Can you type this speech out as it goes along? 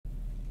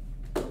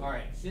All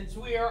right, since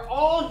we are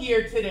all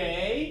here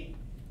today,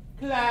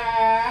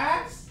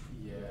 class.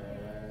 Yes.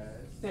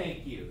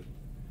 Thank you.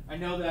 I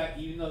know that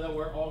even though that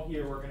we're all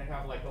here, we're going to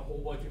have like a whole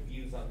bunch of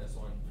views on this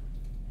one.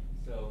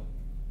 So,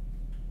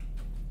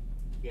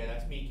 yeah,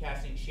 that's me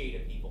casting shade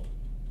at people.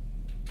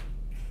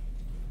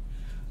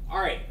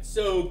 All right,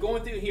 so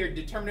going through here,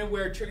 determining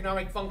where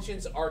trigonometric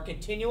functions are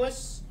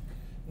continuous.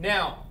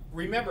 Now,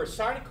 remember,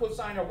 sine and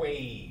cosine are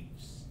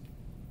waves.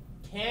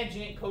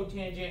 Tangent,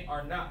 cotangent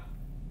are not.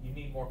 You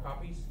need more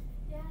copies?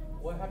 Yeah.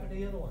 What happened to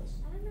the other ones?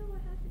 I don't know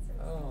what happened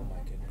to us. Oh my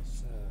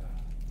goodness.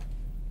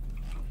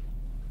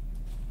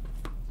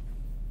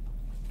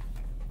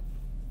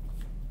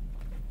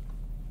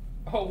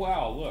 Oh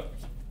wow, look.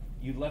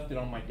 You left it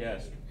on my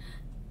desk.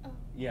 Oh.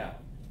 Yeah.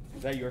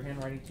 Is that your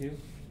handwriting too?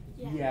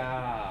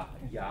 Yeah.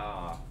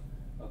 Yeah.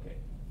 Okay.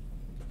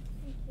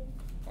 Thank you.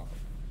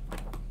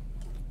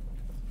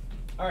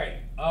 All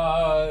right.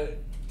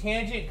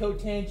 Tangent,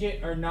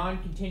 cotangent are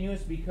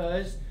non-continuous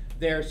because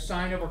they're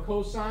sine over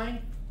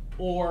cosine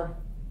or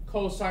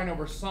cosine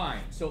over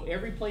sine. So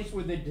every place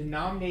where the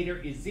denominator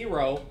is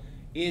 0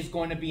 is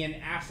going to be an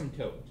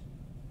asymptote.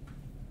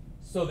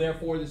 So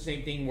therefore the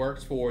same thing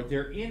works for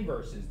their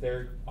inverses.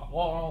 They're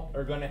all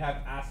are going to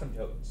have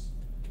asymptotes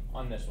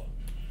on this one.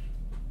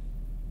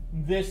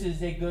 This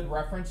is a good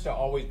reference to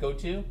always go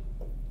to.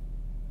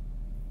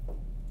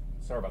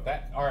 Sorry about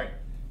that. All right.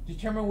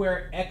 Determine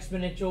where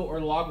exponential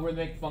or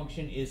logarithmic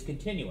function is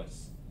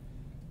continuous.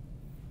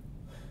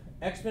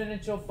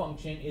 Exponential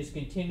function is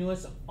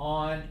continuous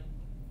on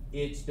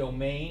its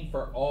domain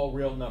for all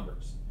real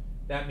numbers.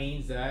 That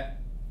means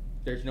that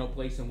there's no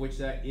place in which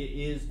that it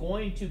is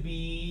going to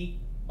be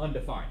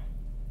undefined.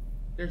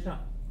 There's not,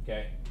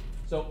 okay?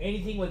 So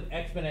anything with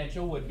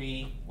exponential would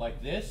be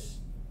like this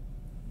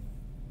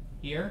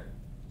here.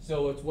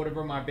 So it's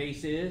whatever my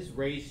base is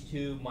raised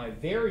to my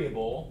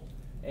variable,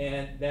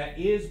 and that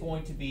is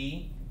going to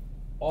be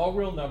all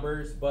real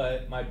numbers,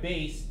 but my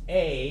base,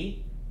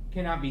 A,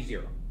 cannot be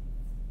 0.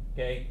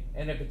 Okay?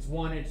 And if it's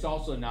 1, it's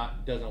also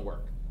not, doesn't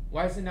work.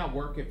 Why does it not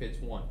work if it's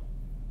 1?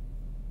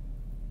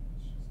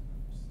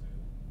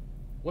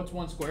 What's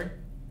 1 squared?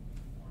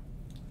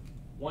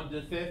 1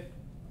 to the 5th?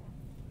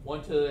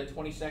 1 to the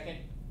 22nd?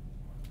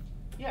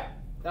 Yeah,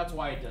 that's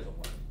why it doesn't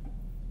work.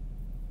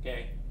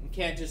 Okay? You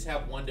can't just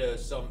have 1 to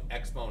some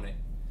exponent.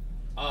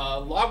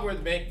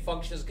 Logarithmic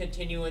functions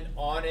continuing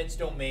on its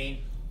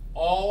domain,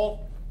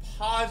 all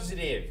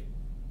positive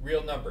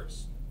real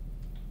numbers.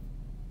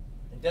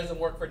 It doesn't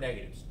work for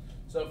negatives.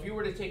 So if you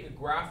were to take a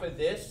graph of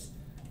this,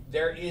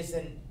 there is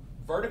a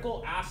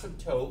vertical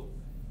asymptote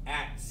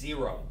at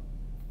 0.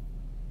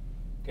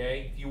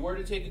 Okay, if you were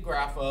to take a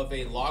graph of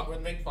a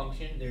logarithmic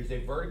function, there's a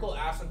vertical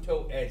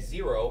asymptote at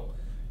 0,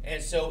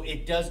 and so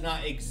it does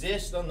not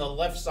exist on the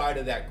left side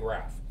of that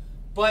graph.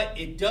 But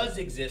it does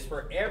exist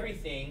for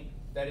everything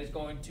that is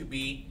going to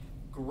be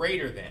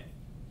greater than.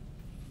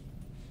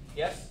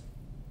 Yes?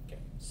 Okay,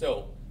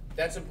 so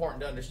that's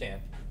important to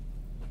understand.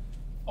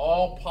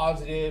 All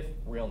positive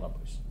real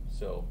numbers.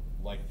 So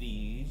like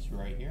these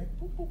right here.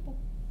 Boop, boop,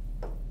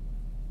 boop.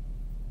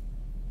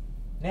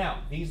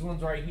 Now, these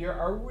ones right here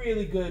are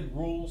really good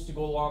rules to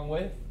go along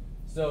with.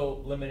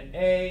 So limit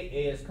A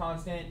is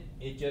constant,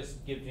 it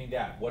just gives me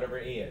that, whatever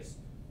A is.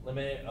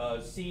 Limit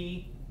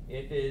C,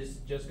 it is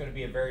just going to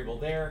be a variable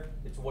there,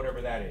 it's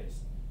whatever that is.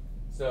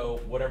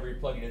 So whatever you're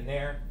plugging in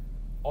there.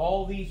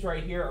 All these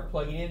right here are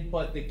plugging in,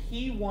 but the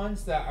key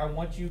ones that I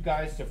want you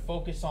guys to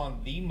focus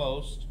on the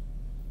most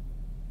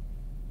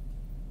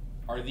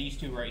are these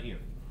two right here.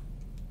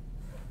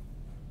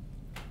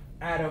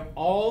 Out of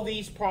all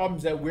these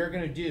problems that we're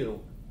going to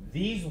do,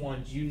 these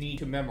ones you need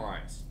to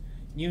memorize.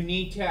 You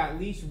need to at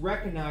least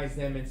recognize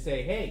them and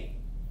say, hey,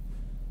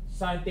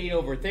 sine theta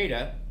over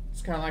theta,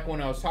 it's kind of like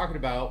when I was talking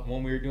about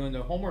when we were doing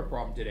the homework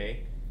problem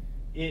today.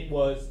 It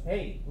was,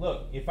 hey,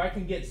 look, if I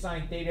can get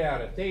sine theta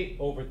out of theta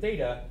over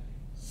theta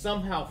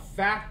somehow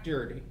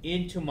factored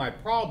into my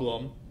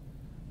problem,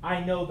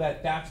 I know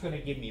that that's going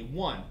to give me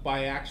 1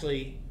 by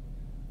actually,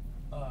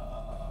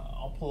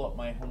 I'll pull up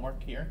my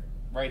homework here,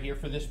 right here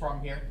for this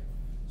problem here.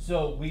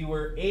 So we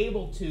were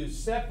able to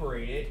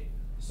separate it.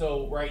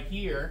 So right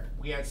here,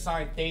 we had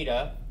sine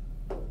theta,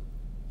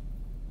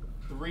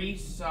 3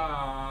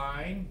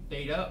 sine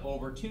theta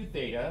over 2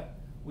 theta.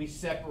 We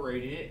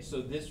separated it,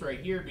 so this right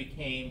here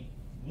became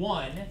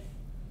 1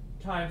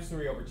 times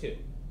 3 over 2.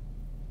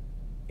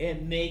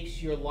 It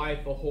makes your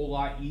life a whole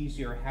lot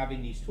easier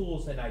having these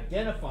tools and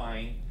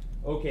identifying,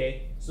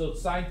 okay, so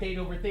sine theta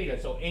over theta.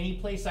 So any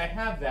place I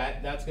have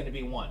that, that's going to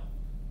be 1.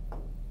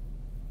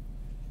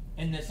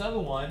 And this other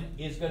one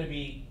is going to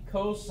be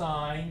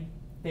cosine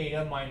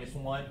theta minus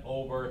 1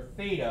 over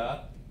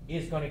theta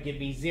is going to give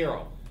me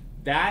 0.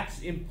 That's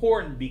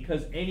important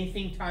because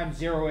anything times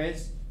 0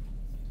 is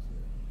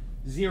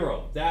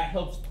 0. That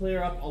helps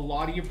clear up a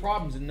lot of your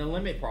problems in the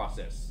limit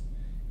process.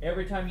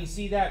 Every time you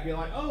see that, you're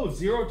like, oh,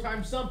 0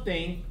 times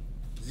something,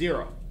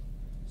 0.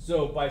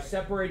 So by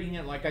separating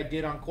it like I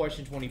did on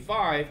question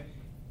 25,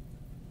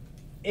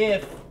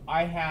 if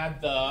I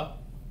had the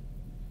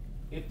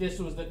if this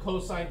was the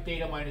cosine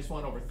theta minus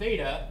 1 over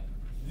theta,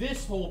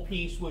 this whole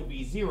piece would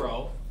be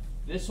 0,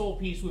 this whole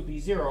piece would be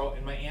 0,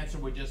 and my answer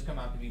would just come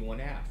out to be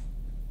 1/2.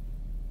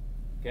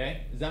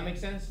 Okay, does that make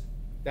sense?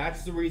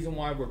 That's the reason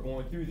why we're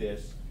going through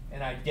this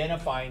and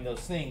identifying those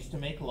things to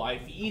make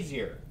life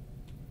easier.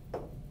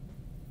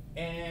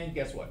 And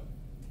guess what?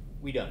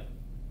 We done.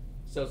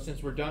 So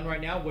since we're done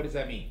right now, what does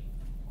that mean?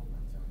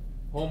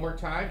 Homework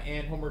time,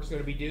 and homework's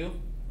going to be due?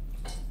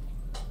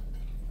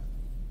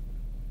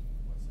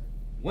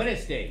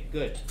 Wednesday.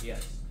 Good,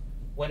 yes.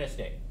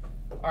 Wednesday.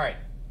 All right,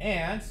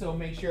 and so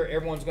make sure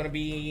everyone's going to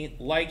be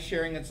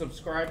sharing, and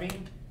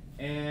subscribing.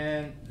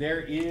 And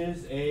there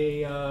is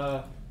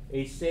a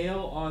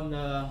sale on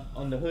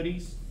the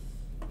hoodies.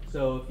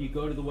 So if you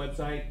go to the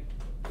website,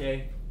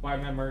 okay, buy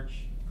my merch.